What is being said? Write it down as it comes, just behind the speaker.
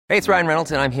Hey, it's Ryan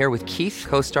Reynolds, and I'm here with Keith,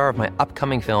 co-star of my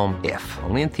upcoming film, If,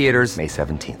 only in theaters May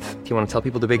 17th. Do you want to tell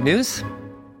people the big news?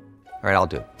 All right, I'll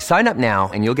do it. Sign up now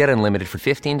and you'll get unlimited for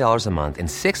 $15 a month and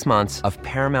 6 months of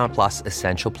Paramount Plus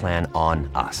Essential Plan on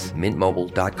us.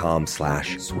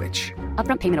 MintMobile.com/switch.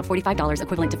 Upfront payment of $45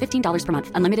 equivalent to $15 per month.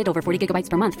 Unlimited over 40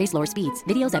 gigabytes per month. Face lower speeds.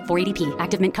 Videos at 480p.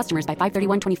 Active Mint customers by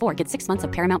 531.24 get 6 months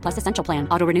of Paramount Plus Essential Plan.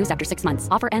 Auto renews after 6 months.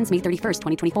 Offer ends May 31st,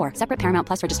 2024. Separate Paramount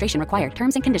Plus registration required.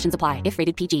 Terms and conditions apply if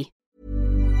rated PG.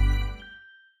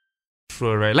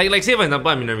 Sure, right? Like say for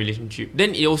example, I'm in a relationship.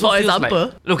 Then it also For feels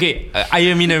example? like, okay, I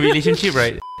am in a relationship,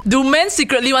 right? Do men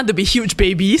secretly want to be huge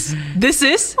babies? This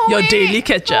is your daily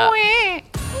catch-up.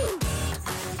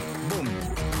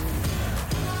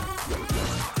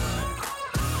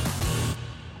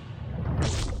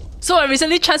 So I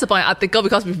recently chanced upon an article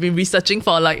because we've been researching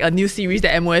for like a new series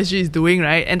that MOSG is doing,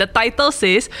 right? And the title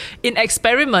says, in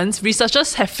experiments,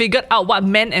 researchers have figured out what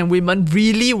men and women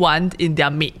really want in their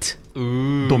mate.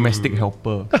 Domestic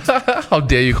helper. How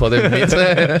dare you call them mates?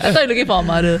 I thought you were looking for a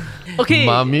mother. Okay.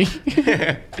 Mommy.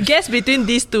 Guess between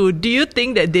these two, do you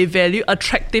think that they value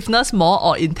attractiveness more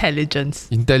or intelligence?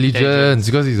 Intelligence,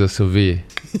 because it's a survey.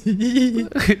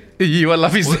 What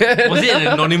laugh is that? Was it an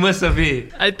anonymous survey?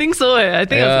 I think so. I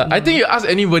think I think you ask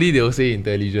anybody, they'll say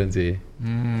intelligence.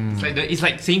 It's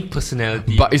like saying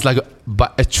personality. But it's like,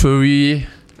 but actually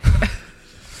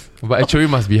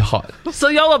must be hot. So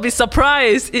y'all will be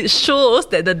surprised. It shows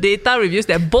that the data reveals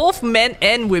that both men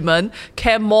and women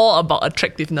care more about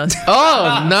attractiveness.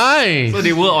 Oh, nice. So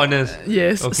they were honest.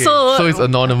 Yes. Okay. So it's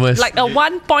anonymous. Like a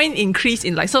 1 point increase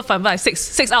in like, so from like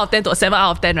 6 out of 10 to a 7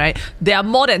 out of 10, right? There are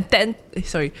more than 10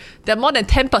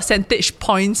 percentage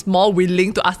points more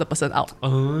willing to ask the person out.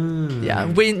 Yeah.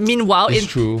 Meanwhile,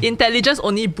 true. intelligence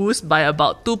only boosts by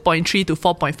about 2.3 to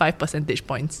 4.5 percentage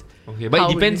points. Okay, but How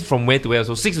it depends really? from where to where.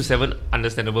 So 6 to 7,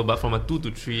 understandable, but from a 2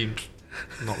 to 3,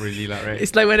 not really lah, right?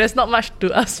 It's like when there's not much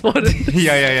to ask for.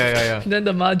 Yeah. Then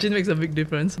the margin makes a big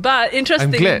difference. But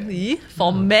interestingly,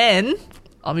 for men,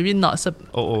 or maybe not,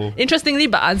 interestingly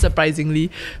but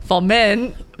unsurprisingly, for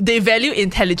men, they value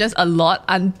intelligence a lot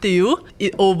until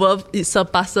it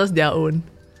surpasses their own.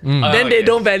 Then they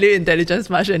don't value intelligence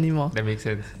much anymore. That makes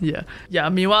sense. Yeah.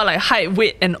 Meanwhile, like height,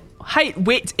 weight,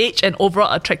 age, and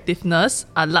overall attractiveness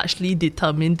are largely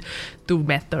determined to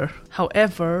matter.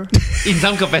 However, In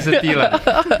some capacity lah.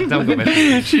 In some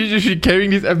capacity. she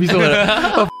carrying this episode.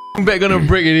 Her back gonna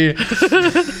break already.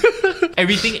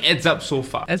 Everything adds up so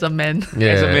far. as a man,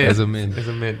 As a man.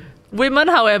 women,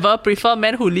 however, prefer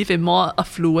men who live in more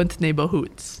affluent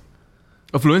neighborhoods.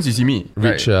 Affluence, you see me.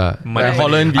 Rich. Like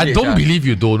Holland I village, don't believe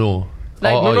you don't know.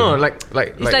 Like, No, like It's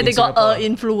like they in got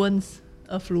Singapore.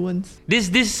 affluence.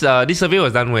 This survey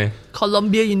was done where?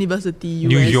 Columbia University, US.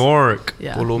 New York.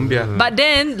 Yeah. Colombia. But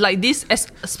then, like this,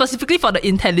 specifically for the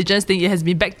intelligence thing, it has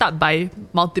been backed up by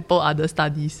multiple other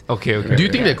studies. Okay. Do you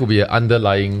think there could be an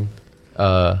underlying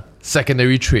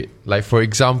secondary trait? Like, for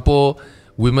example,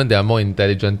 women that are more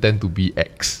intelligent tend to be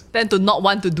X. Tend to not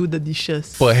want to do the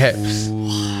dishes. Perhaps.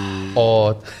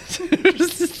 Or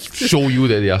show you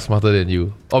that they are smarter than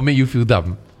you. Or make you feel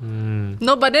dumb.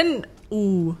 No, but then,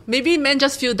 maybe men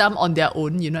just feel dumb on their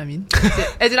own, you know what I mean?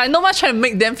 As in, like, no one's trying to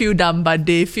make them feel dumb, but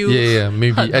they feel Yeah,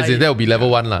 maybe. hurt As by in, it. that will be level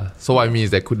 1 lah. So what I mean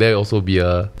is that could there also be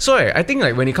a... So I think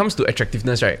like when it comes to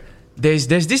attractiveness, right, there's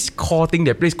this core thing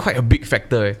that plays quite a big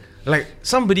factor. Like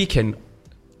somebody can,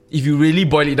 if you really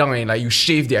boil it down and like you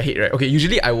shave their head, right? Okay,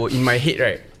 usually I will, in my head,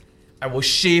 right, I will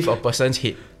shave a person's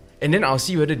head. And then I'll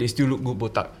see whether they still look good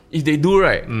botak. If they do,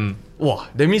 right, wow,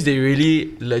 that means they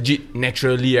really legit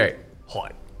naturally, right,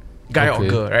 hot. Guy or Okay.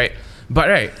 girl, right? But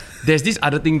right, there's this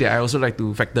other thing that I also like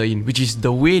to factor in, which is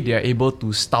the way they are able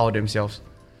to style themselves.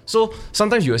 So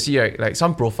sometimes you will see, right, like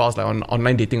some profiles like on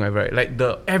online dating, whatever, right? Like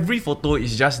every photo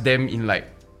is just them in like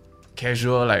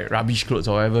casual, like rubbish clothes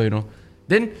or whatever, you know.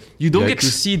 Then you don't get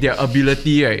to see their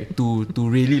ability, right, to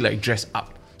really like dress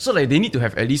up. So like they need to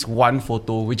have at least one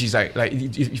photo, which is like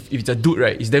if it's a dude,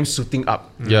 right, it's them suiting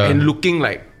up and looking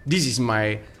like this is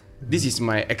my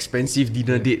expensive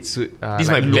dinner date suit. This is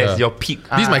my best, your peak.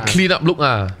 This is my clean up look.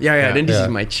 Then this is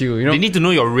my chill, you know. They need to know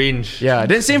your range. Yeah,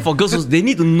 then same for girls, they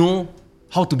need to know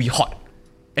how to be hot.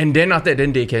 And then after that,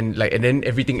 then they can like, and then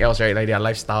everything else, right? Like their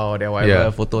lifestyle, their whatever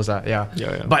photos are. Yeah.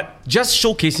 But just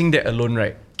showcasing that alone,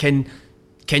 right, can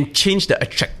change the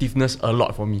attractiveness a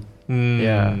lot for me.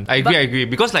 Yeah. I agree.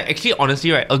 Because like actually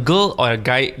honestly, right, a girl or a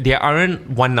guy, they aren't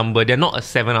one number. They're not a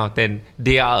 7 out of 10.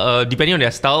 They are depending on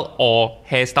their style or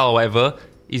hairstyle or whatever,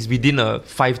 is within a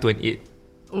 5 to an 8.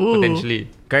 Potentially.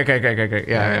 Correct.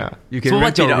 Yeah. You can so rep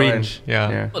what's your it out, range? right?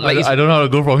 Yeah. Like I don't know how to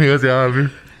go from here.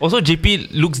 Also,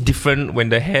 JP looks different when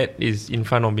the head is in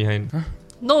front or behind.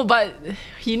 No, but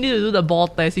he need to do the ball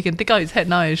test. He can take out his head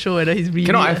now and show whether he's really.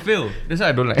 Cannot, I fail. That's why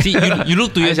I don't like. See, you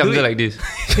look 2 years younger like this.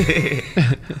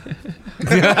 You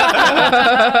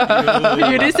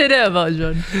didn't say that about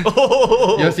John.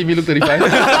 You see me look 35?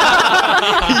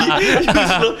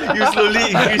 You slowly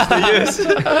increase the years.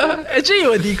 Actually, you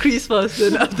will decrease first,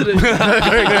 then after that.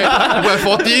 Correct.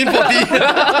 14.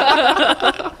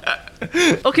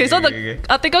 Okay, so the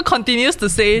article continues to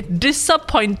say,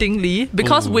 disappointingly,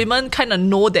 because women kind of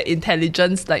know their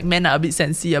intelligence, like men are a bit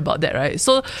sensi about that, right?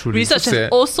 So research has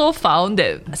also found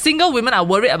that single women are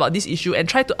worried about this issue and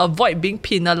try to avoid being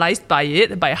penalized by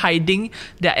it by hiding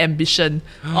their ambition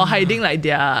or hiding like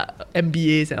their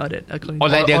MBAs and all that. Or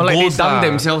like their they goals dumb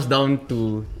themselves down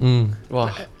to.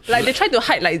 Wow. Like they try to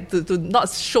hide, like to not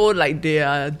show like they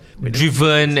are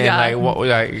driven and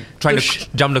like trying to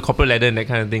jump the corporate ladder and that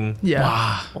kind of thing.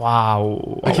 Yeah.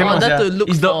 Wow. I cannot to look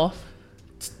for.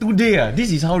 Today,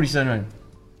 this is how recent, right?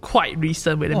 Quite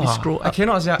recent. Wait, let me scroll up. I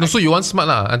cannot say. No, so you want smart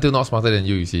lah, until not smarter than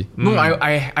you see. No,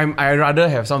 I rather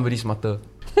have somebody smarter.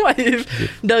 What if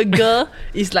the girl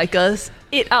is like a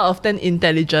 8 out of 10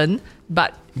 intelligent,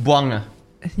 but Buang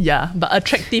but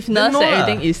attractiveness No and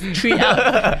everything is 3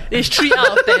 out. It's 3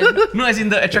 out of 10. No, as in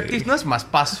the attractiveness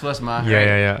must pass first, ma. Yeah, right?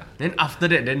 yeah. Then after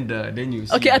that, then you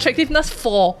see. Okay, attractiveness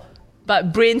 4,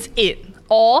 but brains 8.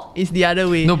 Or is the other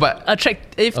way. No, but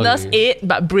attractiveness 8,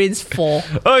 but brains 4.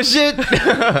 Oh shit!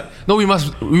 No, we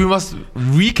must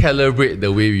recalibrate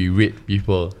the way we rate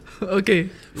people. Okay.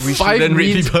 5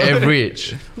 means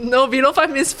average. No, below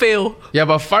 5 means fail. Yeah,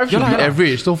 but 5 should be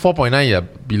average. So 4.9, yeah,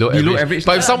 below average.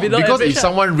 But if below because average, if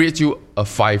someone rates you a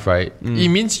 5, right, it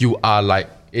means you are like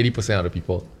 80% of the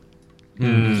people.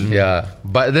 Yeah.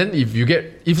 But then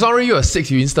if someone rates you a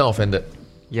 6, you instant offended.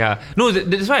 Yeah. No,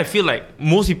 that's why I feel like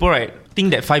most people, right,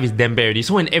 think that 5 is damn bad already.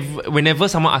 So whenever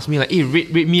someone asks me like, hey,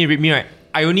 rate me, right,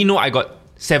 I only know I got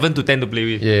 7 to 10 to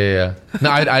play with. Yeah.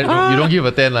 No, you don't give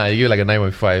a 10 lah. You give like a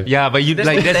 9.5. Yeah, but you that's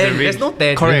the range. There's no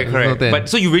 10. Correct. No 10. But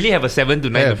so you really have a 7 to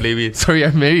 9 to play with. Sorry,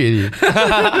 I'm married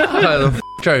already.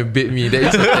 Try and bait me. There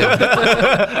is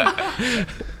a 10.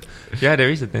 Yeah, there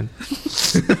is a 10.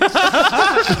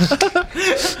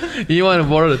 You want to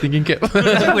borrow the thinking cap?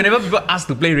 Whenever people ask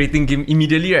to play rating game,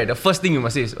 immediately, right, the first thing you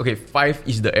must say is, okay, 5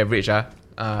 is the average, You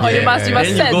must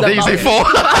set the Then you say 4.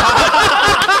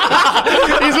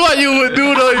 It's what you would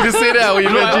do though if you say that. When you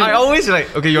I always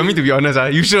like, okay, you want me to be honest?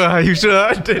 You sure? You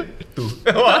sure? 2.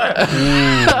 What?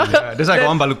 That's why I got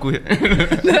one baluku here.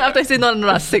 Then after I say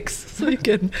no, 6. So you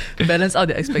can balance out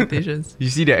the expectations. You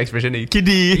see their expression,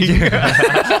 kidding.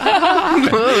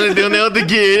 They'll never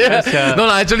take it. No,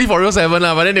 actually for real 7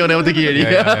 but then they'll never take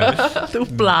it. 2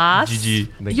 plus. GG.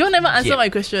 You never answer my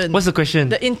question. What's the question?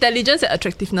 The intelligence and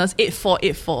attractiveness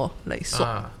 8-4. Like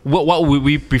so. What would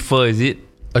we prefer? Is it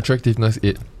Attractiveness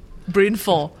 8. Brain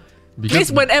 4. Because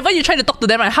Means whenever you try to talk to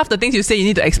them, right, half the things you say you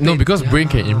need to explain. no, because brain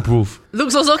can improve.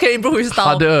 Looks also can improve with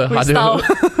style. Harder.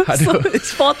 So it's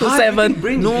 4 to 7.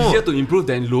 Brain is easier to improve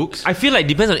than looks. I feel like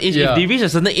depends on age. Yeah. If they reach a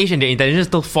certain age and their intelligence is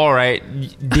still 4, right,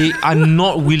 they are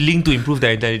not willing to improve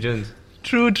their intelligence.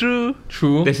 True. True.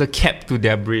 There's a cap to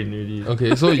their brain already.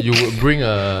 Okay, so you would bring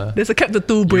a There's a cap to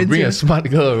 2 brains. bring here. a smart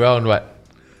girl around, what?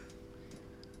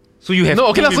 So you have No,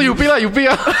 okay, two so you people- pay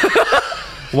lah.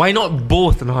 Why not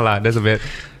both? No lah, that's a bad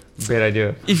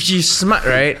idea. If she's smart,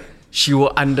 right, she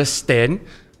will understand,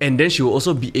 and then she will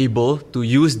also be able to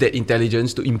use that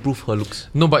intelligence to improve her looks.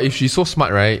 No, but if she's so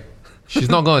smart, right, she's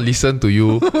not gonna listen to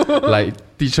you, like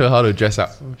teach her how to dress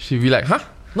up. She'll be like, huh?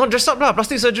 Not dress up lah,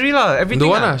 plastic surgery lah, everything.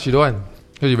 Don't want lah, she don't want.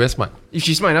 Because you're very smart. If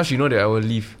she's smart enough, she know that I will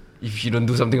leave if she don't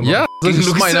do something about Yeah, so she's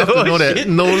looks. smart enough to know that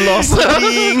no loss.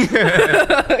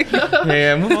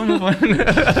 Yeah, move on.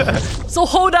 So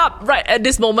hold up right at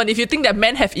this moment. If you think that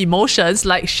men have emotions,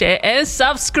 like, share, and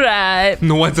subscribe.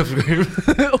 No one subscribe.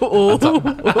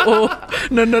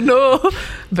 No.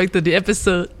 Back to the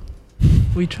episode.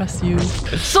 We trust you.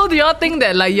 So do y'all think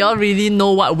that like y'all really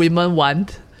know what women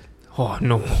want? Oh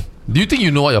no. Do you think you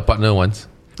know what your partner wants?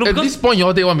 No, At because- this point, you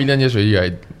all take 1 million years already,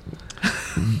 right?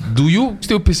 Do you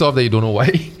still piss off that you don't know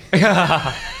why?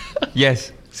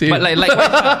 Yes. Same. But like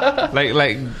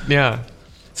yeah.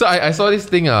 So I saw this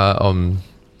thing on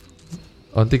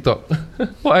TikTok. I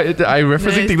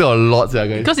referencing Nice. TikTok a lot,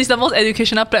 guys. Because it's the most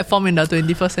educational platform in the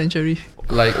 21st century.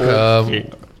 Like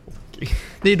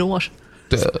They don't watch.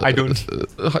 I don't.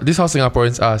 This is how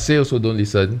Singaporeans are. Say also don't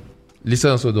listen.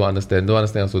 Listen also don't understand. Don't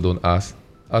understand also don't ask.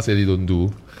 Ask really don't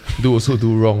do. Do also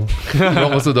do wrong.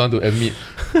 Wrong also don't want to admit.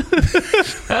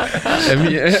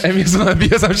 admit also not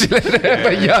be or some shit like that.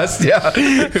 But yes, yeah.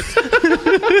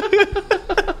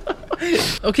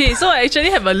 Okay, so I actually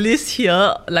have a list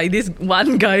here. Like this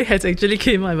one guy has actually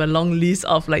came up with a long list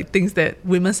of like things that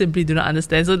women simply do not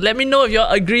understand. So let me know if you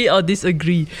all agree or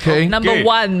disagree. Okay. Number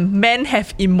one, men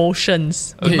have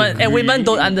emotions. And women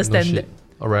don't understand that.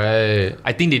 Alright.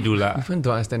 I think they do lah. Women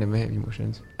don't understand that men have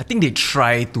emotions. I think they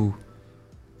try to.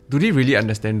 Do they really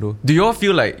understand though? Do you all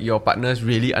feel like your partners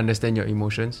really understand your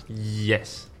emotions?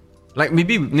 Yes. Like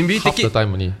maybe Half the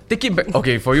time only. take it back.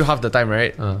 Okay, for you half the time,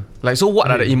 right? Like so,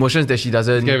 what are the emotions that she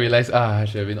doesn't? You realize, I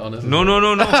should have been honest. No.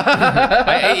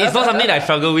 It's not something that I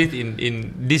struggle with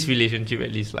in this relationship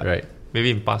at least lah. Right.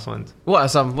 Maybe in past ones. What are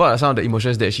some of the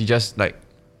emotions that she just like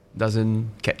doesn't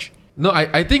catch? No,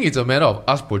 I think it's a matter of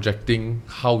us projecting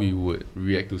how we would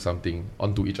react to something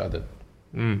onto each other.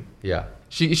 Yeah.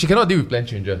 She cannot deal with plan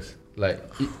changes. Like,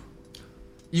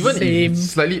 even if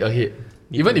it's slightly ahead,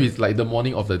 even if it's like the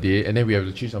morning of the day and then we have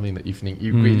to change something in the evening,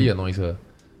 it really annoys her.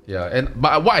 Yeah.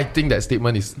 But what I think that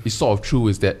statement is sort of true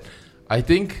is that I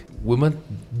think women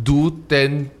do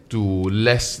tend to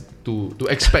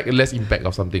expect less impact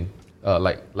of something.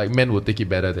 Like men will take it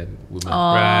better than women.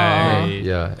 Right.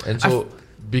 Yeah. And so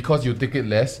because you take it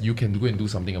less, you can go and do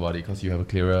something about it because you have a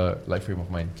clearer like frame of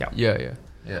mind. Yeah.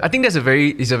 I think it's a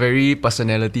very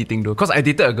personality thing though. Because I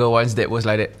dated a girl once that was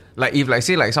like that. Like if like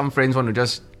say like some friends want to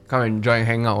just come and join,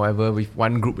 hang out, whatever with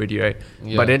one group already, right?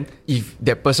 Yeah. But then if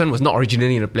that person was not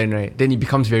originally in the plan, right, then it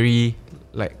becomes very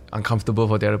like uncomfortable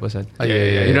for the other person.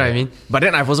 Yeah. You know what I mean? But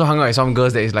then I've also hung out with some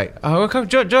girls that is like, come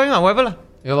join, whatever lah.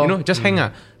 Yeah, lor. You know, just hang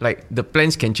out. Like the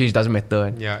plans can change, doesn't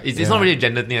matter. Yeah. It's not really a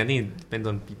gender thing. I think it depends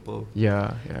on people.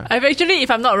 Yeah. I've actually, if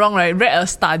I'm not wrong, right, read a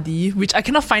study, which I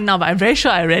cannot find now, but I'm very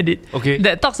sure I read it. Okay.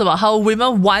 That talks about how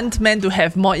women want men to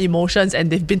have more emotions,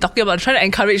 and they've been talking about trying to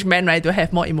encourage men, right, to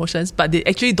have more emotions, but they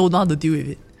actually don't know how to deal with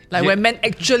it. Like when men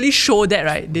actually show that,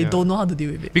 right, they don't know how to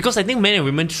deal with it. Because I think men and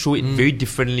women show it very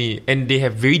differently and they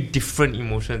have very different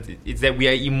emotions. It's that we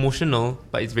are emotional,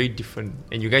 but it's very different.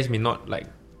 And you guys may not like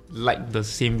the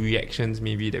same reactions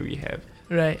maybe that we have.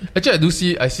 Right.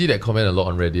 Actually, I see that comment a lot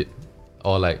on Reddit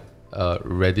or like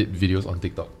Reddit videos on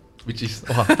TikTok, which is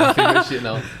my favorite shit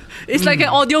now. It's like an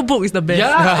audio book is the best.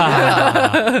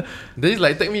 Yeah. Then it's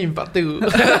like, take me in part 2.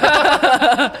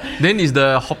 Then is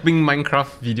the hopping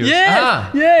Minecraft videos.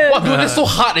 Yeah. Wow, dude, that's so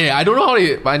hard I don't know how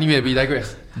they... But anyway, we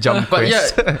digress. Jump But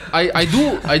quest. yeah,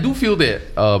 I do feel that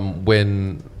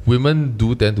when women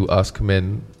do tend to ask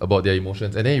men about their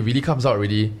emotions and then it really comes out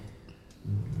already,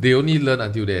 they only learn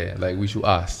until there. Like, we should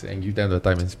ask and give them the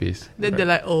time and space. Then they're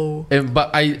like, oh.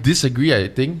 But I disagree, I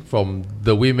think, from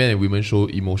the way men and women show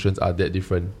emotions are that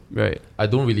different. Right. I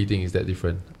don't really think it's that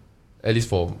different. At least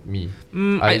for me.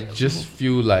 I just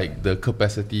feel like the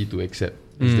capacity to accept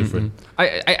is different.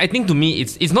 I think to me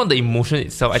it's not the emotion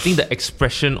itself. I think the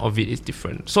expression of it is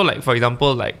different. So like for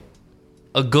example, like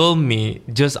a girl may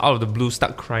just out of the blue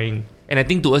start crying. And I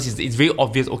think to us it's very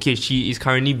obvious, okay, she is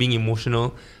currently being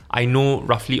emotional. I know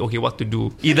roughly okay what to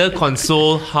do. Either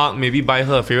console, hug, maybe buy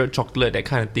her a favorite chocolate, that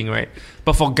kind of thing, right?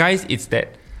 But for guys, it's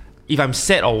that if I'm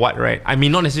sad or what, right, I may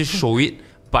not necessarily show it,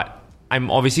 but I'm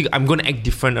going to act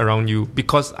different around you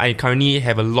because I currently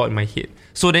have a lot in my head.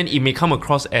 So then it may come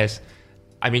across as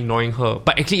I'm ignoring her.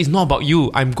 But actually, it's not about you.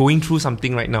 I'm going through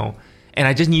something right now. And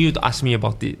I just need you to ask me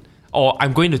about it. Or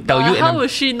I'm going to tell you. How will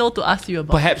she know to ask you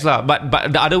about it? Perhaps lah.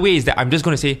 But the other way is that I'm just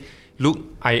going to say, look,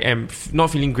 I am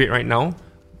not feeling great right now.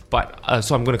 But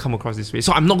so I'm going to come across this way.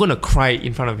 So I'm not going to cry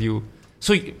in front of you.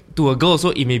 So to a girl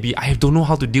also, it may be, I don't know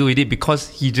how to deal with it because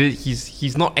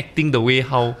he's not acting the way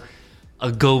how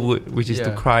a girl would, which is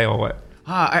to cry or what.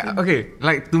 Okay,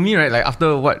 like to me, right, like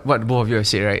after what both of you have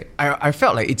said, right, I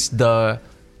felt like it's the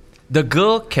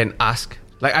girl can ask.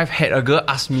 Like I've had a girl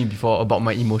ask me before about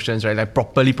my emotions, right, like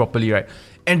properly, right,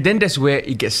 and then that's where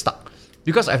it gets stuck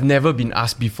because I've never been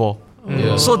asked before.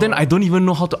 So then I don't even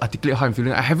know how to articulate how I'm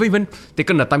feeling. I haven't even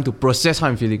taken the time to process how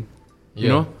I'm feeling. You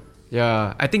know?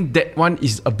 Yeah, I think that one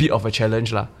is a bit of a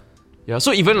challenge lah. Yeah,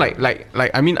 so even like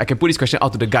I mean, I can put this question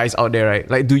out to the guys out there, right?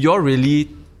 Like, do y'all really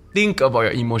think about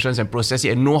your emotions and process it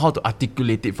and know how to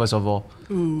articulate it first of all?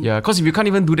 Yeah, because if you can't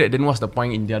even do that, then what's the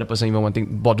point in the other person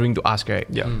even bothering to ask, right?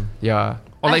 Yeah.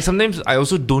 Or like sometimes I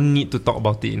also don't need to talk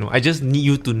about it, you know. I just need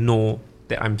you to know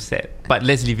that I'm sad. But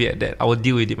let's leave it at that. I will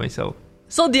deal with it myself.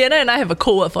 So Diana and I have a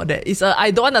code word for that. It's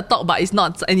I don't want to talk, but it's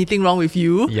not anything wrong with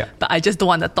you. Yeah. But I just don't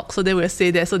want to talk. So then we'll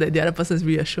say that so that the other person is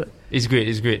reassured. It's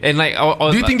great. And like,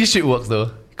 do you think this shit works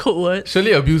though? Code word.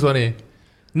 Surely abuse one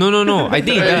No. I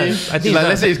think it does. I think like,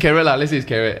 let's say it's carrot lah. Let's say it's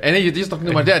carrot, and then you're just talking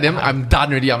about that. Then I'm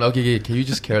done already. I'm like, okay, can you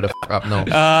just carrot the fuck up now?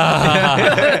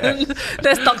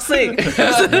 That's toxic.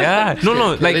 Yeah.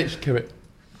 No. Like carrot.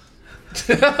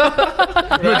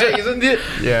 Right, isn't it?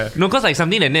 Yeah. No, because like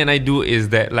something that Nat and I do is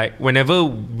that like whenever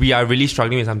we are really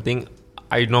struggling with something,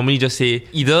 I normally just say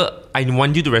either I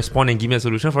want you to respond and give me a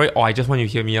solution for it, or I just want you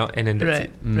to hear me out, and then that's Right.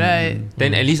 it. Right.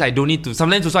 Then at least I don't need to.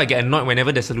 Sometimes also I get annoyed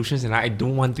whenever there's solutions and I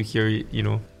don't want to hear it.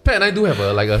 Pat and I do have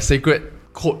a sacred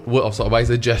code word of sort, but it's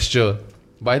a gesture.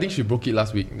 But I think she broke it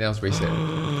last week. Then I was very sad.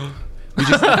 Which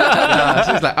is so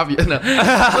it's like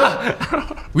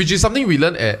which is something we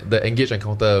learned at the Engage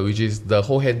Encounter, which is the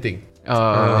whole hand thing.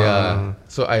 Yeah.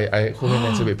 So I hold hand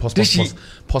and say, wait, pause.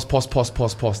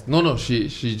 No, she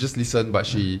just listened, but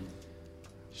she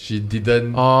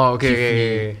didn't. Oh,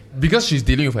 okay. Because she's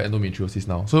dealing with her endometriosis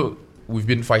now. So we've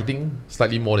been fighting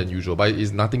slightly more than usual, but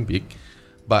it's nothing big.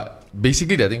 But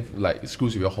basically that thing like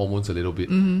screws with your hormones a little bit.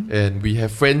 And we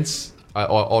have friends,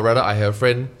 or rather I have a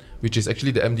friend which is actually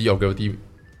the MD of Gravity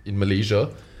in Malaysia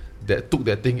that took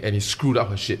that thing and it screwed up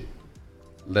her shit.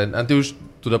 Then until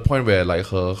to the point where like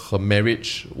her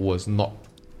marriage was not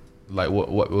like what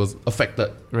was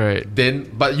affected. Right. Then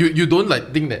but you don't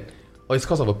like think that it's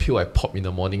because of a pill I pop in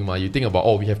the morning, ma. You think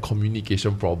about we have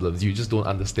communication problems. You just don't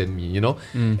understand me,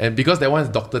 And because that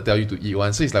one doctor tell you to eat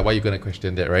one, so it's like why you gonna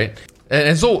question that, right?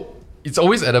 And so it's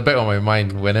always at the back of my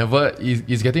mind whenever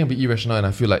it's getting a bit irrational and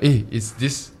I feel like, hey, is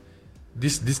this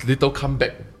little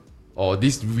comeback or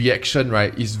this reaction,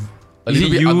 right, is a little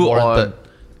bit unwarranted.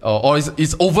 Or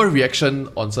it's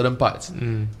overreaction on certain parts,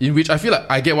 in which I feel like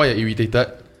I get why you're irritated,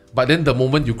 but then the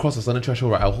moment you cross a certain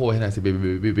threshold, right, I'll hold hand and I say,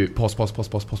 babe, pause.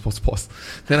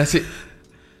 Then I say,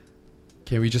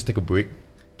 can we just take a break?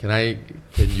 Can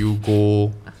you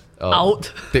go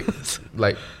out?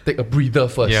 Take a breather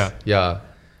first. Yeah.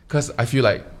 Because I feel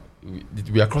like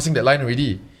we are crossing that line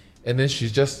already, and then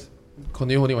she's just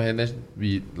continue holding my hand. Then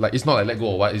we like it's not like let go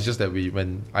or what. It's just that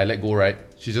when I let go, right,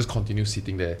 she just continues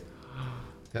sitting there.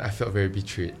 Then I felt very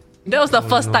betrayed. That was the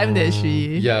first time that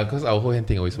she... Yeah, because our whole hand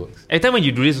thing always works. Every time when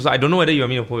you do this also, I don't know whether you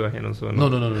want me to hold your hand also. No.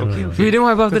 Okay. Wait, then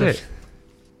what happened after that?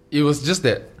 It was just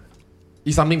that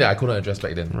it's something that I couldn't address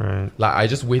back then. Right. Like I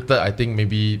just waited, I think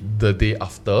maybe the day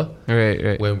after.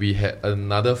 Right. When we had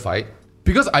another fight.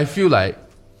 Because I feel like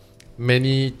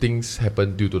many things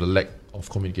happen due to the lack of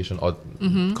communication or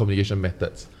communication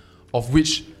methods, of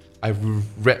which I've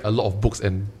read a lot of books,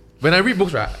 and when I read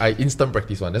books, right, I instant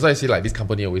practice one. That's why I say like this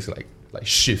company always like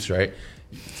shifts, right?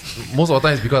 Most of the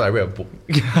time it's because I read a book.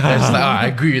 And I'm just like, I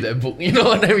agree with that book, and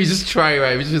then we just try,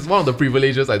 right? Which is one of the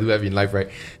privileges I do have in life, right?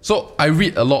 So I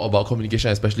read a lot about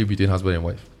communication, especially between husband and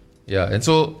wife. Yeah, and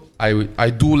so I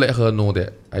do let her know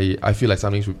that I feel like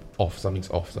something's off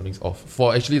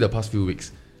for actually the past few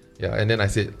weeks. Yeah, and then I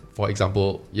said, for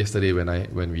example, yesterday when I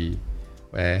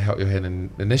held your hand, and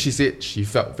then she said she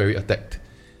felt very attacked,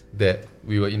 that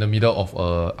we were in the middle of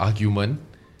an argument,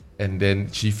 and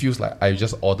then she feels like I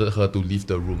just ordered her to leave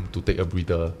the room to take a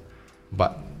breather,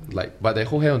 but that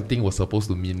whole hand thing was supposed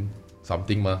to mean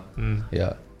something, ma.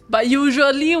 Yeah. But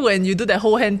usually when you do that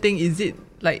whole hand thing, is it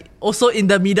like also in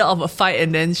the middle of a fight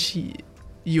and then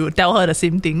you tell her the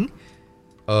same thing?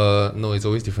 No, it's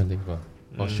always different things, ma.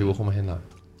 Or she will hold my hand, lah.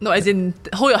 No, as in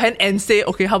hold your hand and say,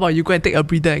 okay, how about you go and take a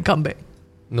breather and come back?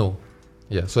 No.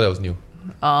 Yeah, so that was new.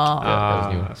 That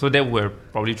was new. So that would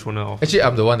have probably thrown her off. Actually,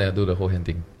 I'm the one that do the whole hand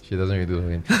thing. She doesn't really do the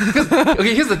whole hand.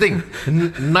 Okay, here's the thing.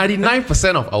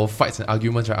 99% of our fights and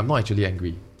arguments, right, I'm not actually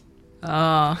angry.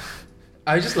 I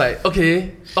just like,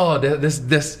 okay,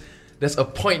 there's a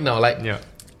point now. Like, yeah.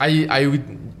 I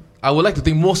would like to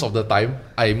think most of the time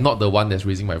I'm not the one that's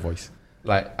raising my voice.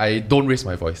 Like, I don't raise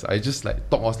my voice. I just like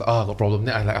talk. I was like, got a problem.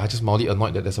 Then I just mildly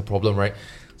annoyed that there's a problem, right?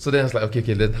 So then I was like, okay,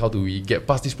 then how do we get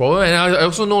past this problem? And I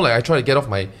also know, like, I try to get off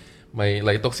my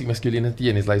like toxic masculinity,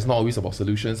 and it's like it's not always about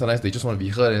solutions. Sometimes they just want to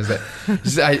be heard, and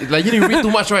it's like you read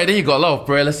too much, right? Then you got a lot of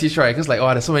paralysis, right? Because like,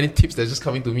 there's so many tips that's just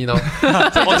coming to me now. All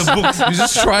the books, you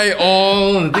just try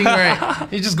all the thing, right?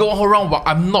 You just go all around. But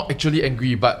I'm not actually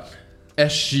angry. But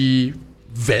as she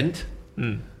vent,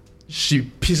 she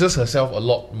pisses herself a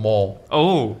lot more.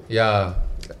 Oh. Yeah.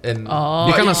 And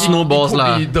it kind of snowballs, it could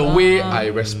lah. be the way I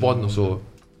respond also.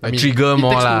 I mean, trigger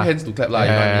more, it takes lah. two hands to clap, lah. You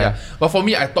know what I mean? Yeah. But for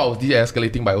me, I thought I was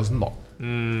de-escalating, but it was not.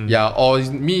 Yeah. Or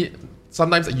me,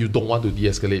 sometimes you don't want to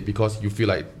de-escalate because you feel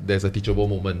like there's a teachable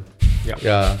moment.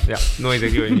 Yeah. No,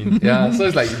 exactly what you mean. Yeah. So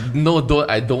it's like,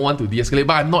 I don't want to de-escalate,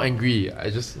 but I'm not angry. I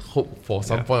just hope for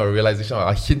some point of realization, or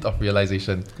a hint of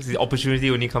realization. Because the opportunity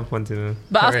only comes once in a...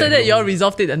 But after that, you all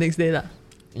resolved it the next day, lah.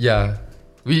 Yeah.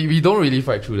 We don't really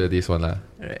fight through the days one, lah.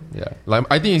 Right. Yeah. Like,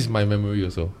 I think it's my memory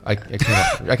also. I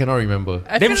cannot remember.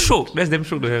 Damn shook. That's damn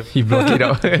shook to have. He blocked it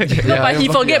out. No, but he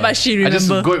forget, but she remember. I just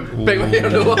go back.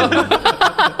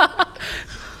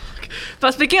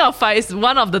 But speaking of fights,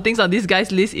 one of the things on this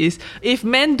guy's list is if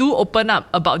men do open up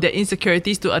about their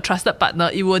insecurities to a trusted partner,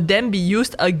 it will then be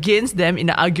used against them in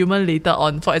an argument later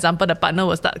on. For example, the partner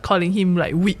will start calling him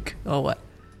like weak or what?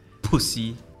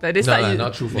 Pussy. Like they start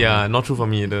not true for me. Yeah, not true for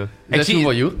me either. Is that true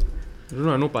for you? I don't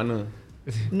know, no partner.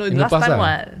 No, In the last past, time ah.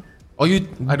 what? Or you?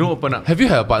 I don't open up. Have you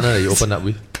had a partner that you open up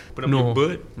with?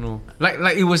 No.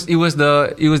 Like it was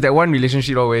that one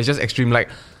relationship where it's just extreme. Like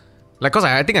cause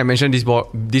I think I mentioned this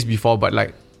before, but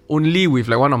like only with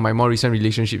like one of my more recent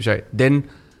relationships, right? Then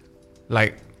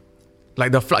like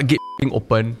the floodgate being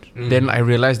open, then I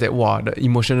realized that wow, the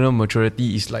emotional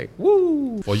maturity is like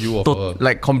woo For you or for her?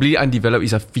 like completely undeveloped.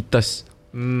 Is a fetus.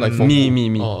 Like for Me.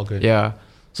 Oh, okay. Yeah.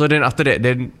 So then after that,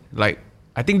 then like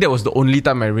I think that was the only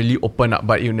time I really opened up,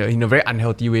 but in a very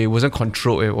unhealthy way. It wasn't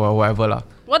controlled or whatever lah.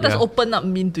 What does open up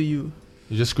mean to you?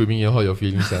 You're just screaming out your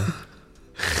feelings.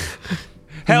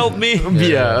 Help me.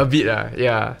 A bit.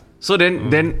 Yeah. So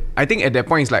then I think at that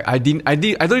point it's like I don't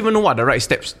even know what are the right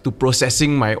steps to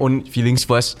processing my own feelings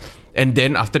first, and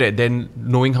then after that, then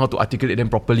knowing how to articulate them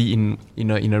properly in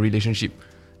a relationship.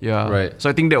 Yeah. Right. So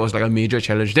I think that was like a major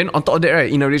challenge. Then on top of that,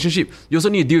 right, in a relationship, you also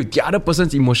need to deal with the other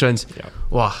person's emotions. Yeah.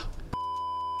 Wow.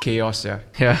 Chaos. Yeah.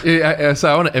 So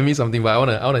I want to admit something, but I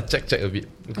want to check a bit.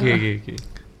 Okay.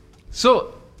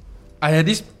 So I had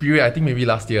this period, I think maybe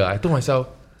last year, I told myself,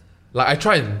 like I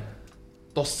try and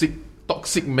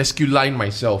toxic masculine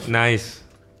myself. Nice.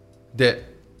 That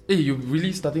you're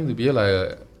really starting to be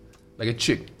like a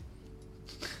chick.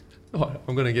 Oh,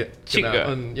 I'm gonna get Chick.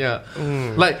 yeah.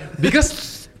 Like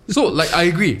because so like I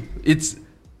agree. It's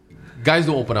guys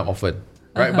don't open up often.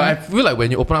 Right? But I feel like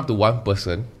when you open up to one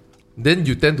person, then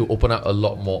you tend to open up a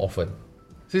lot more often.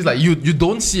 So it's like you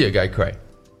don't see a guy cry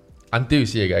until you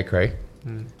see a guy cry.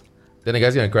 Then the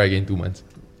guy's gonna cry again in 2 months.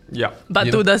 Yeah. But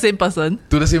You to know? the same person.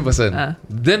 To the same person. Ah.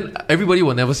 Then everybody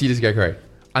will never see this guy cry.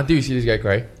 Until you see this guy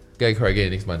cry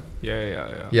again next month.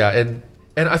 Yeah. Yeah, and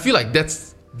I feel like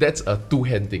that's a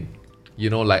two-hand thing. You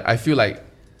know, like I feel like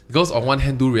girls on one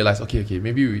hand do realize, okay,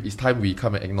 maybe it's time we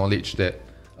come and acknowledge that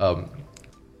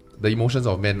the emotions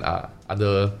of men are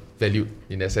undervalued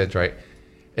in that sense, right?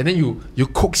 And then you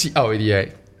coax it out already,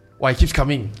 right? Why it keeps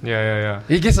coming? Yeah.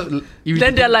 It gets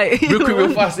Then they're like real quick,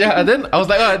 real fast. Yeah, and then I was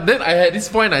like, then I had this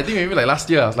point. I think maybe like last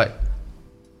year, I was like,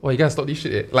 you gotta stop this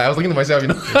shit. Eh? Like I was thinking to myself, you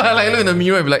know, like I look in the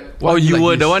mirror and be like, Oh, you like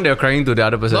were this? the one that were crying to the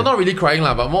other person. Not really crying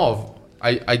lah, but more of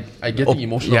I getting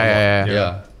emotional.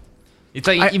 Yeah. It's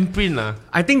like imprint lah.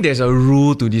 I think there's a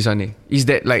rule to this one. Is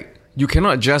that like you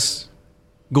cannot just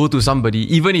go to somebody,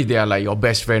 even if they are like your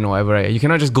best friend or whatever, right? You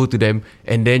cannot just go to them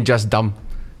and then just dump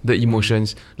the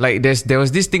emotions. Like there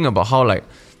was this thing about how like,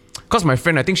 cause my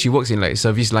friend, I think she works in like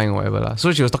service line or whatever lah.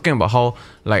 So she was talking about how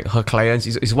like her clients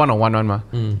is one-on-one one ma.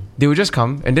 They will just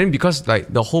come, and then because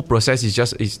like the whole process is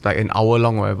like an hour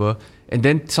long or whatever, and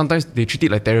then sometimes they treat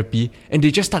it like therapy, and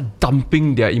they just start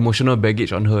dumping their emotional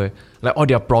baggage on her, like all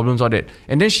their problems, all that.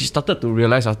 And then she started to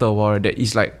realize after a while that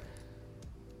it's like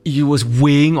it was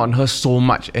weighing on her so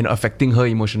much and affecting her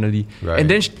emotionally. Right. And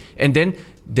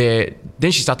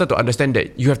then she started to understand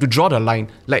that you have to draw the line.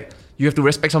 Like you have to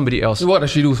respect somebody else. So what does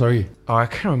she do? Sorry. Oh, I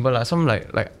can't remember lah. Some like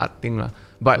art thing lah.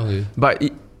 But Okay.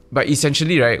 but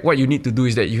essentially, right, what you need to do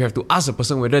is that you have to ask the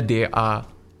person whether they are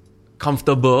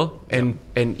comfortable and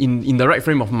in the right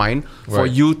frame of mind for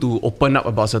Right. you to open up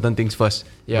about certain things first.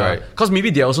 Yeah. Right. Because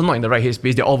maybe they're also not in the right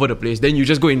headspace. They're all over the place. Then you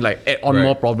just go in like add on Right.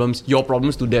 more problems, your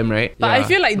problems to them, right? But I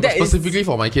feel like But that is specifically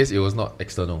for my case, it was not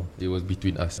external. It was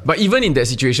between us. But even in that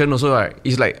situation also, right,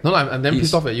 it's like No, I'm then It's-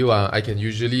 pissed off at you. I can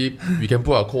usually, we can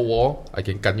put a cold wall. I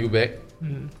can gun you back.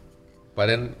 But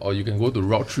then, or you can go to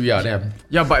route 3. Then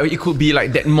yeah, but it could be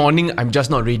like that morning I'm just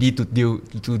not ready to deal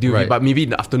with Right. it. But maybe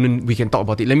in the afternoon we can talk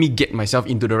about it. Let me get myself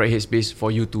into the right headspace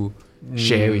for you to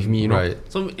share with me, you know. right.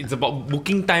 So it's about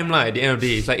booking time lah. At the end of the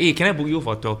day, it's like, hey, can I book you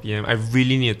for 12 p.m? I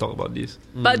really need to talk about this.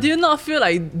 But do you not feel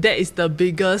like that is the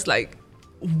biggest like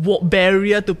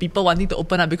barrier to people wanting to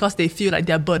open up because they feel like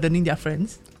they're burdening their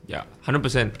friends? Yeah,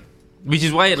 100%. Which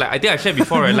is why, like, I think I shared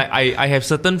before, right? Like, I have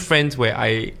certain friends where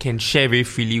I can share very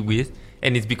freely with,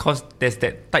 and it's because there's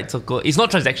that tight circle. It's not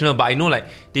transactional, but I know like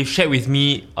they've shared with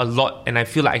me a lot, and I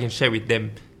feel like I can share with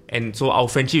them. And so our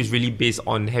friendship is really based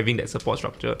on having that support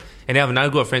structure. And I have another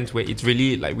group of friends where it's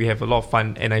really like we have a lot of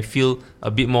fun, and I feel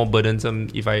a bit more burdensome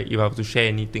if I have to share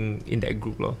anything in that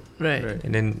group, lor. Right.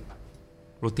 And then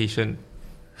rotation.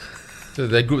 So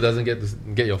that group doesn't get to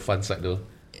get your fun side though.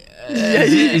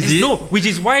 Is it? No, which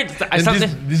is why I And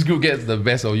sometimes. this group gets the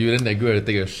best of you, then that group will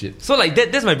take a shit. So like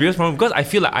that's my biggest problem, because I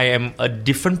feel like I am a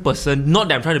different person. Not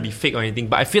that I'm trying to be fake or anything,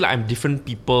 but I feel like I'm different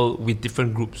people with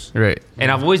different groups. Right.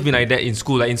 And I've always been like that in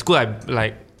school. Like in school, I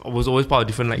like was always part of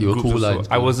different You were groups. cool, also.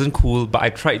 like, I wasn't cool, but I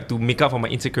tried to make up for my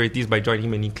insecurities by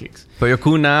joining many cliques. But you're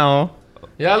cool now.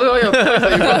 Yeah, look at your points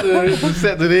that you got to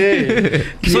set today.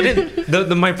 So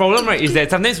then, my problem, right, is that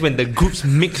sometimes when the groups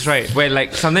mix, right, where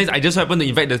like sometimes I just happen to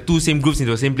invite the two same groups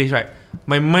into the same place, right,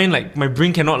 my mind, like my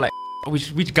brain cannot like,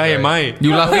 which guy am I?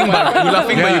 You laughing,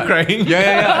 but you crying.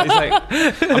 Yeah. It's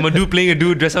like I'm a dude playing a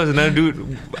dude, dressed up as another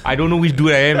dude. I don't know which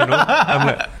dude I am. You know, I'm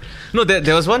like. No,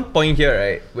 there was one point here,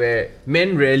 right, where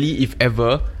men rarely, if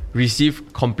ever,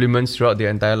 receive compliments throughout their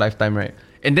entire lifetime, right?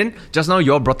 And then just now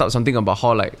you all brought up something about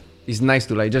how like it's nice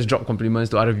to like just drop compliments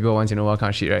to other people once in a while, kind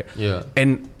of shit, right? Yeah.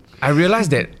 And I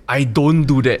realized that I don't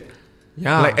do that.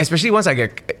 Yeah. Like especially once I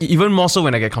get, even more so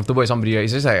when I get comfortable with somebody, right?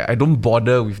 It's just like I don't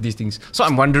bother with these things. So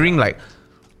I'm wondering like,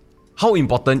 how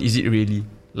important is it really?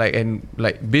 Like, and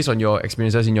like based on your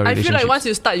experiences in your I feel relationship. like once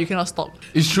you start, you cannot stop.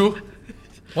 It's true.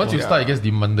 Once you start, it gets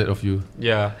demanded of you.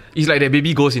 Yeah. It's like that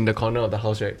baby ghost in the corner of the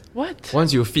house, right? What?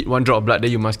 Once you feed one drop of blood, then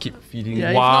you must keep feeding.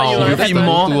 Yeah, Wow. if If not, you you feed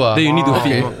will more, then you need to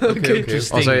feed more. Okay.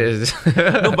 Interesting. Oh,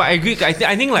 sorry. No, but I agree.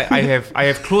 I think like I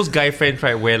have close guy friends,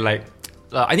 right, where like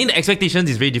I think the expectations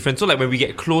is very different. So like when we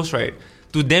get close, right,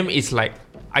 to them it's like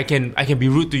I can be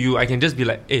rude to you. I can just be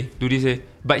like, hey, do this, eh.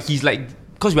 But he's like,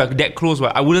 because we are that close,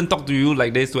 right, I wouldn't talk to you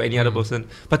like this to any other person.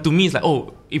 But to me, it's like,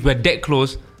 oh, if we're that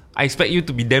close, I expect you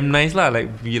to be damn nice lah.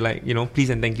 Like be like, you know, please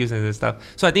and thank yous and stuff.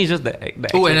 So I think it's just the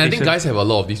Oh, and I think expectation. guys have a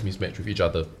lot of this mismatch with each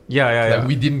other. Yeah. Like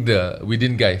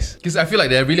within guys. Because I feel like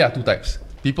there really are two types.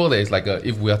 People that is like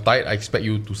if we are tight, I expect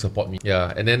you to support me.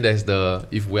 Yeah. And then there's the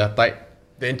if we are tight,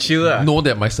 Then chill lah. know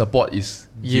that my support is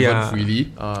given Yeah.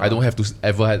 freely. I don't have to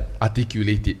ever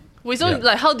articulate it. Wait, so Yeah.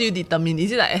 like how do you determine?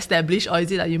 Is it like established or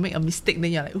is it like you make a mistake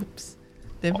then you're like, oops.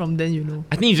 Then from then you know.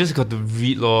 I think you just got to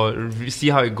read see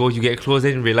how it goes. You get close,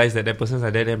 then you realize that person's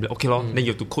like that. Then be like, okay, then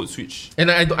you have to code switch. And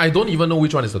I don't even know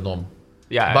which one is the norm.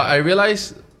 Yeah, But I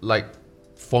realize, like,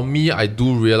 for me, I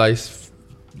do realize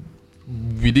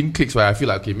within cliques where I feel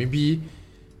like, okay, maybe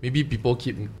people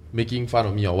keep making fun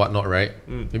of me or whatnot, right?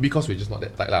 Maybe because we're just not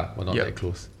that tight lah, we're not that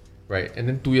close, right? And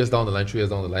then 2 years down the line, 3 years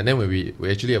down the line, then when we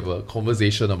actually have a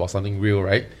conversation about something real,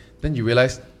 right? Then you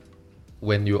realize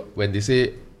when they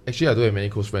say, actually I don't have many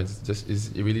close friends,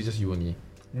 it's really just you and me.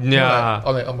 Yeah.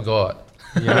 I'm like, oh my god.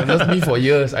 You loved me for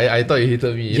years. I thought you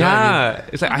hated me. You know what I mean?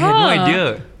 It's like I had no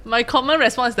idea. My common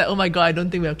response is that, oh my god, I don't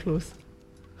think we're close.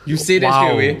 You say that Wow.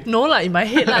 straight away. No, like in my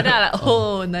head, like that, like,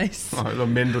 oh, nice. The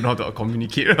men don't know how to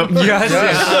communicate.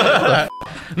 Yes.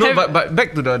 No, but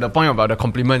back to the point about the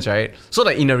compliments, right? So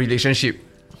like in a relationship,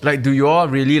 like do you all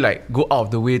really like go out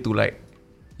of the way to like,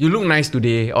 you look nice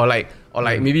today, or like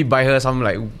maybe buy her some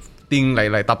like thing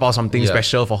like tapao something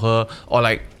special for her, or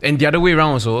like, and the other way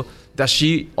around also, does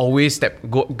she always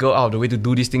go out of the way to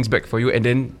do these things back for you, and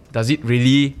then does it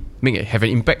really have an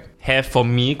impact? Have for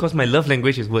me, because my love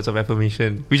language is words of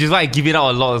affirmation, which is why I give it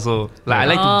out a lot also. Like I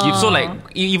like to give. So like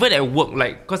even at work,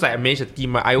 like because like I manage a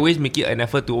team, right, I always make it an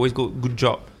effort to always go good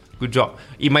job.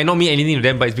 It might not mean anything to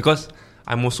them, but it's because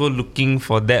I'm also looking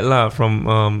for that lah from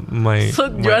my. So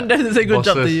you want them to say good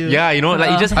job to bosses. you? Yeah, you know,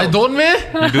 like it just. I don't, man.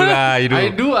 You do lah. You do. I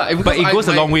do, but it goes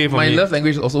a long way for my me. love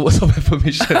language is also words of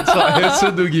affirmation, so I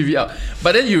also do give it out.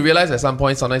 But then you realize at some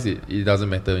point, sometimes it doesn't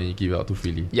matter when you give it out too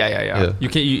freely. Yeah. You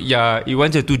can.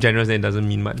 Once you're too generous, then it doesn't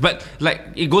mean much. But like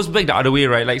it goes back the other way,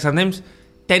 right? Like sometimes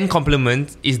 10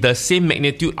 compliments is the same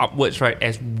magnitude upwards, right,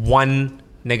 as one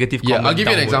negative comment. Yeah, I'll give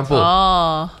you an downwards. example.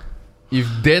 Oh. If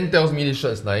Dan tells me this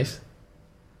shirt is nice,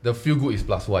 the feel good is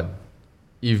 +1.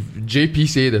 If JP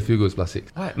say the feel good is +6.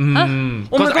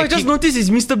 Oh my god, I just noticed it's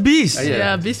Mr. Beast.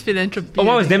 Yeah, Beast Philanthropy. Oh,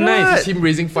 wow, it's damn nice. It's him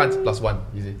raising funds +1.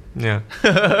 Easy. Yeah.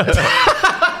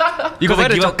 You got buy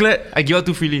the chocolate? I give out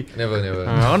too freely. Never.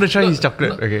 I want to try his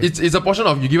chocolate. Okay. It's a portion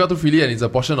of you give out too freely, and it's a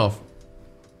portion of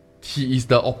he is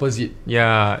the opposite.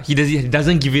 Yeah, he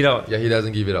doesn't give it out. Yeah, he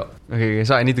doesn't give it out. Okay,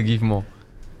 so I need to give more.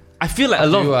 I feel like a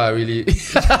lot. You are really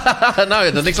now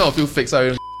the next one will feel fake, so I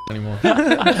don't anymore.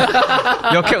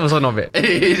 Your cat also not bad.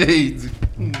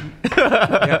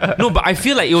 No, but I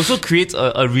feel like it also creates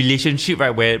a relationship,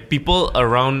 right, where people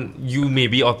around you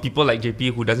maybe, or people like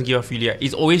JP who doesn't give out freely, right,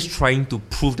 is always trying to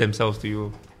prove themselves to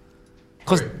you.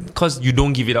 Because you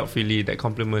don't give it out freely, that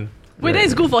compliment. Wait, that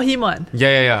is good for him, one.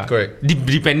 Yeah. Correct.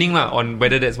 Depending on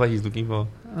whether that's what he's looking for.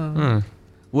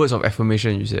 Words of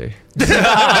affirmation, you say.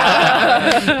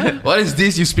 What is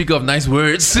this? You speak of nice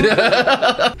words.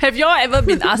 Have y'all ever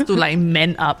been asked to like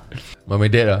man up? My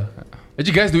dad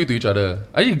actually, guys do it to each other.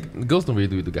 Girls don't really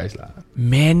do it to guys lah.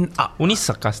 Man up. Only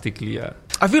sarcastically, yeah.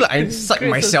 I feel like I psych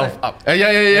myself up.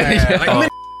 Yeah. Like, man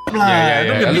up lah.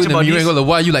 Don't be a I bitch look in the about mirror and this. go,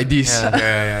 why are you like this?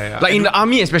 Yeah. Like in the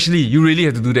army especially, you really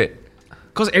have to do that.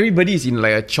 because everybody is in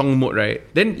like a chong mode, right?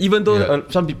 Then even though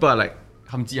some people are like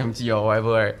hamji or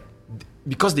whatever, right?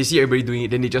 Because they see everybody doing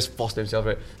it, then they just force themselves,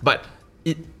 right? But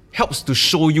it helps to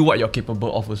show you what you're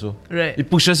capable of also. Right. It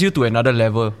pushes you to another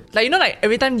level. Like, you know, like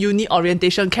every time uni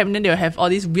orientation camp, then they'll have all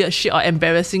this weird shit or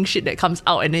embarrassing shit that comes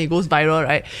out and then it goes viral,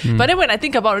 right? But then when I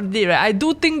think about it, right, I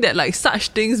do think that like such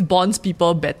things bonds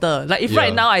people better. Like if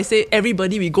right now I say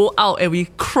everybody we go out and we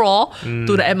crawl to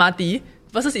the MRT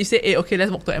versus if you say, hey, okay,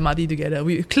 let's walk to MRT together.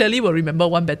 We clearly will remember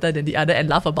one better than the other and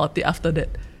laugh about it after that.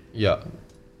 Yeah.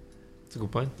 That's a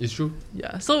good point. It's true.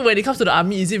 Yeah. So when it comes to the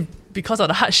army, is it because of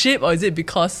the hardship or is it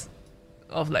because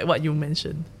of like what you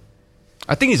mentioned?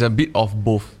 I think it's a bit of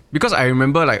both. Because I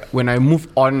remember like when I moved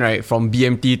on, right, from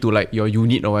BMT to like your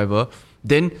unit or whatever,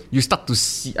 then you start to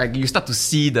see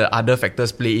the other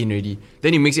factors play in already.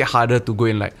 Then it makes it harder to go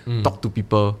and like talk to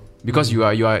people. Because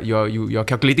you're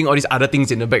calculating all these other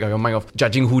things in the back of your mind of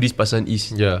judging who this person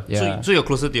is. Yeah. So you're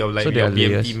closer to your like your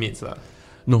BMT mates lah.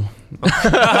 No.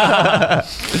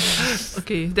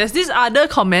 Okay, there's this other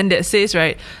comment that says,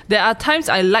 right, there are times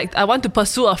I want to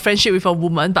pursue a friendship with a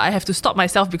woman, but I have to stop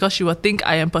myself because she will think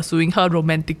I am pursuing her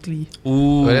romantically.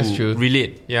 Ooh, that's true.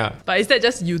 Relate, yeah. But is that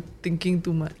just you thinking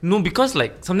too much? No, because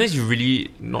like sometimes you're really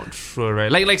not sure,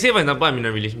 right? Like say for example, I'm in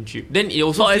a relationship. Then it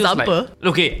also For feels example? like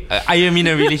okay, I am in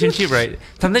a relationship, right?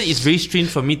 Sometimes it's very strange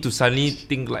for me to suddenly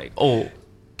think like, oh,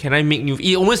 can I make new...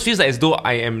 It almost feels like as though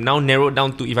I am now narrowed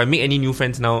down to if I make any new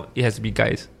friends now, it has to be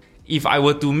guys. If I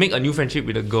were to make a new friendship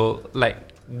with a girl, like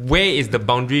where is the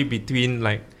boundary between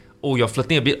like, oh, you're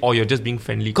flirting a bit or you're just being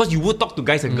friendly? Because you would talk to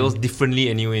guys and girls differently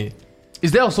anyway.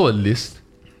 Is there also a list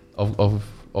of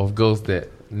girls that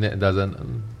Nat doesn't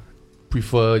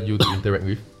prefer you to interact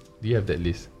with? Do you have that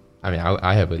list? I mean,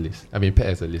 I have a list. I mean, Pat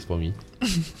has a list for me.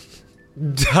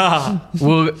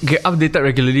 We'll get updated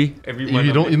regularly. Every If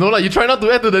you don't, you know, like you try not to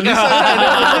add to the list.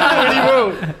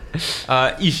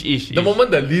 Ish. The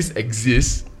moment the list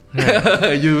exists,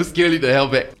 you scale it the hell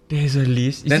back. There's a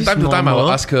list. Then time to time I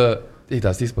will ask her, hey,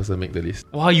 does this person make the list?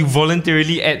 Wow, you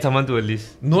voluntarily add someone to a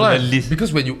list. No, To like, the list.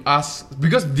 because when you ask,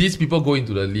 because these people go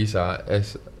into the list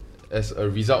as a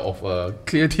result of a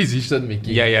clear decision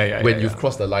making. When you've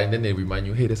crossed the line, then they remind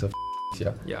you, hey, there's a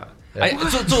yeah. Yeah. Yeah.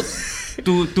 So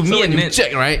to So me when and you Nat,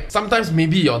 check, right? Sometimes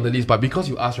maybe you're on the list, but because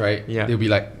you ask, right? Yeah. They'll be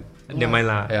like, never mind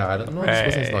lah. yeah, I don't know. This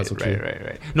person is not. It's okay.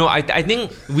 Right. No, I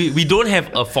think we don't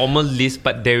have a formal list,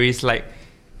 but there is like,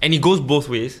 and it goes both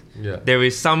ways. Yeah. There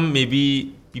is some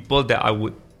maybe people that I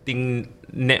would think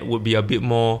Nat would be a bit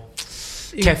more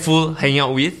careful hanging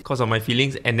out with because of my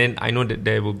feelings, and then I know that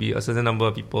there will be a certain number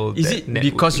of people. Is that it Nat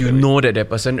because would you know that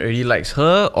person already likes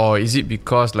her, or is it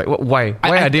because like why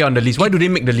are they on the list? Why do they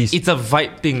make the list? It's a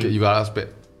vibe thing. Okay, you gotta ask Pat.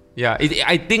 Yeah,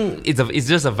 I think it's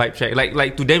just a vibe check.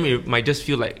 Like to them, it might just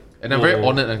feel like. And I'm very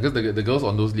honored because the girls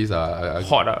on those lists are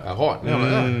Hot, Are hot. Yeah, I'm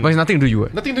like, yeah. But it's nothing to do with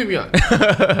you. Nothing to do with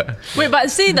me. Wait, but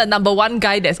say the number one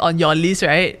guy that's on your list,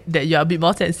 right, that you're a bit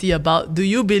more sensy about, do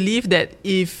you believe that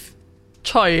if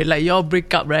Choi, like your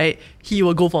breakup, right, he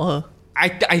will go for her?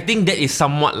 I think that is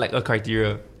somewhat like a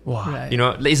criteria. Wow. Right. You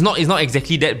know, like, it's not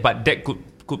exactly that, but that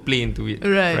could play into it.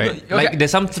 Right. Okay. Like there's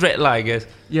some threat lah, I guess.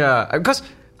 Yeah, because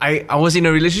I was in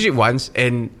a relationship once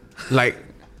and like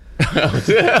Not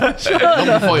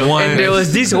before your and there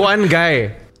was this one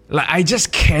guy, like I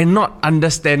just cannot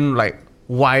understand like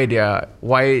why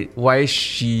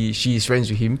she is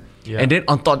friends with him. Yeah. And then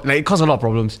on top, like it caused a lot of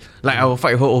problems. Like I will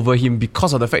fight her over him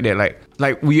because of the fact that like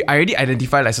I already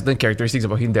identify like certain characteristics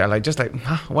about him that are like just like,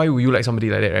 why would you like somebody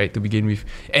like that, right? To begin with.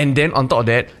 And then on top of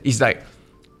that, it's like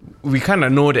we kind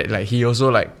of know that like he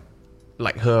also like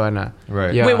her,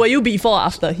 Right. Yeah. Wait, were you before or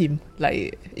after him?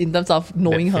 Like in terms of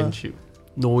knowing That her? friendship.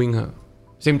 Knowing her,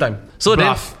 same time. So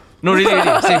Bluff. then, no,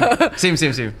 really, same.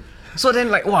 So then,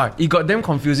 like, wow, it got damn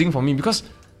confusing for me because,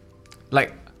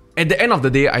 like, at the end of the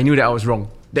day, I knew that I was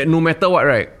wrong. That no matter what,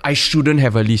 right, I shouldn't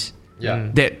have a list. Yeah.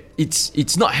 That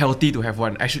it's not healthy to have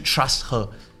one. I should trust her.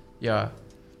 Yeah.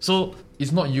 So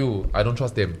It's not you. I don't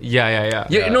trust them. Yeah.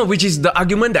 yeah, you know, which is the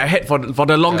argument that I had for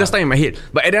the longest time in my head.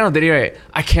 But at the end of the day, right,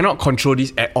 I cannot control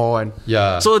this at all. One.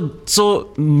 Yeah.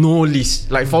 So no list.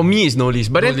 Like for me, it's no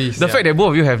list. But No then list, the yeah. fact that both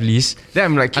of you have lists, then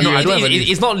I'm like, I know, I don't have a list.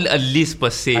 It's not a list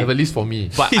per se. I have a list for me.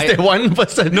 But is there one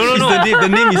person? No. The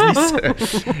name is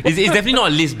list. it's definitely not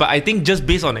a list, but I think just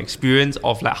based on experience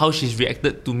of like how she's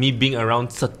reacted to me being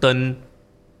around certain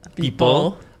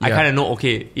people, I Yeah. kind of know,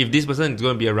 okay, if this person is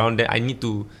going to be around, then I need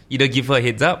to either give her a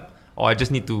heads up or I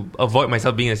just need to avoid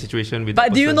myself being in a situation with. But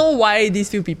that do you person. know why these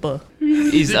few people?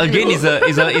 Is a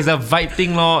vibe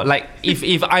thing, lor. Like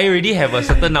if I already have a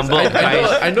certain number of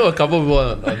guys, I know a couple of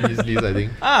people on his list, I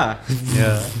think.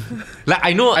 Yeah. like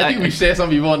I know, I think we share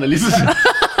some people on the list.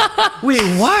 Wait,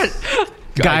 what?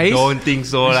 I Guys, don't think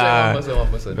so lah.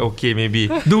 One person. Okay, maybe.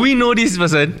 do we know this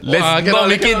person? Let's not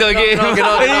make it again.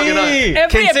 Hey,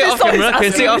 Every can say off episode camera. is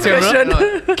Can say off asking camera.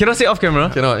 question. Cannot say off camera.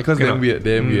 Cannot, because damn weird.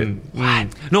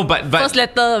 No, but First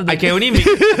letter. Of the I can only make.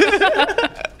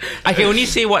 I can only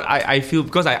say what I feel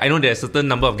because I know there's a certain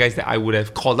number of guys that I would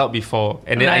have called out before,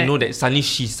 and then I Right. know that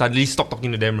she suddenly stopped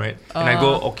talking to them, right? And I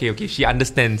go, okay, she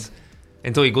understands,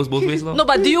 and so it goes both ways, lor. No,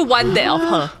 but do you want that of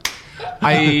her?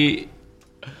 I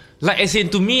like as in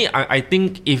to me, I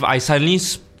think if I suddenly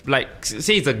like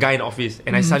say it's a guy in the office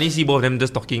and I suddenly see both of them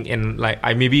just talking and like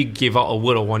I maybe gave out a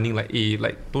word of warning like, hey,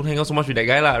 like don't hang out so much with that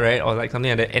guy lah, right? Or like something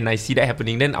like that, and I see that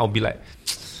happening, then I'll be like,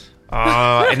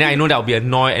 and then I know that I'll be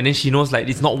annoyed, and then she knows like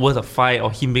it's not worth a fight or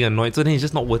him being annoyed, so then it's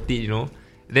just not worth it, you know.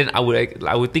 Then I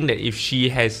would think that if she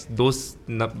has those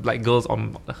like girls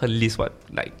on her list,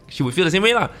 like she would feel the same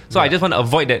way lah. So I just want to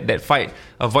avoid that fight,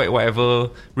 avoid whatever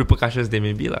repercussions there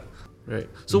may be lah. Right.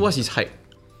 So what's his height?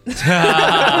 But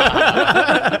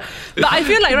I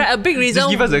feel like a big reason.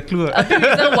 Just give us a clue. A big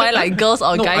reason why like girls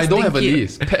or No, guys I don't think have a it.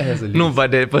 list. Pat has a list. No,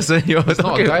 but that person you're It's not a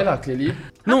talking guy about. lah, clearly.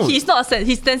 No. He's not.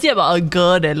 He's sensitive about a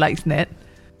girl that likes Nat.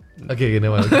 Okay,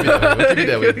 never mind. We'll keep it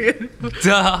that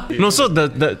way. No, so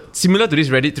the similar to this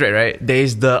Reddit thread, right? There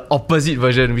is the opposite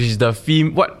version, which is the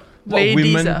what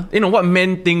Ladies, women, what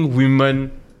men think women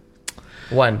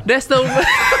want. There's the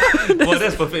Oh,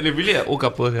 that's perfect. They're really an old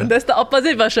couple. Yeah. there's the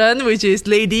opposite version, which is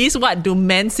ladies. What do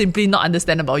men simply not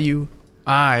understand about you?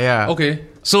 Ah, yeah. Okay.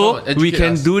 So Come on, we educate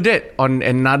can us. do that on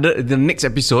the next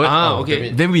episode. Okay.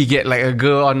 Then we get like a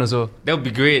girl on also. That would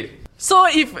be great. So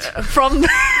if from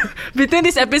between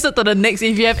this episode to the next,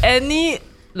 if you have any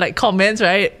like comments,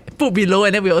 right, put below,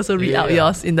 and then we'll also read out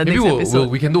yours in the Maybe next episode.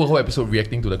 we can do a whole episode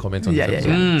reacting to the comments on Yeah. this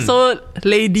episode. So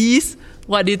ladies,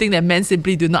 what do you think that men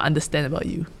simply do not understand about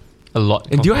you? A lot.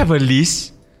 And do you have a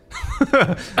list?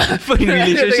 For in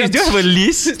relationships, do you have a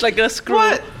list? It's like a scroll.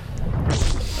 What?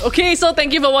 Okay, so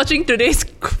thank you for watching today's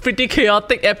pretty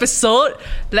chaotic episode.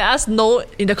 Let us know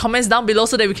in the comments down below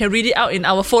so that we can read it out in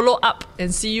our follow-up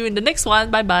and see you in the next one.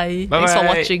 Bye-bye. Thanks for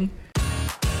watching.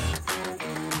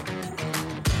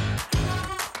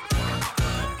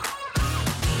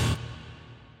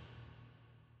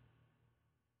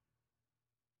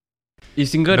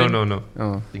 Is single? No.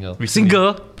 Oh. Single.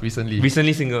 Single? Recently.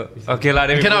 Recently single. Okay lah.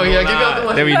 Then we Cannot, know yeah, give me lah. out too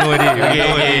much. Then we know already.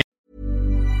 Okay.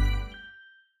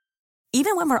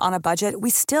 Even when we're on a budget, we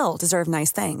still deserve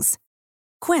nice things.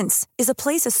 Quince is a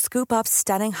place to scoop up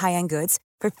stunning high-end goods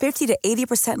for 50 to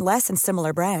 80% less than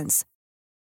similar brands.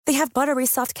 They have buttery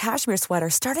soft cashmere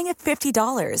sweaters starting at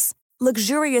 $50,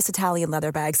 luxurious Italian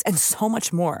leather bags, and so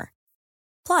much more.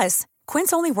 Plus,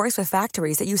 Quince only works with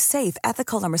factories that use safe,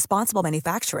 ethical, and responsible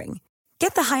manufacturing.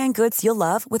 Get the high-end goods you'll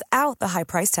love without the high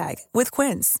price tag with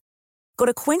Quince. Go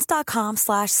to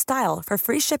quince.com/style for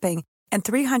free shipping and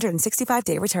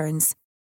 365-day returns.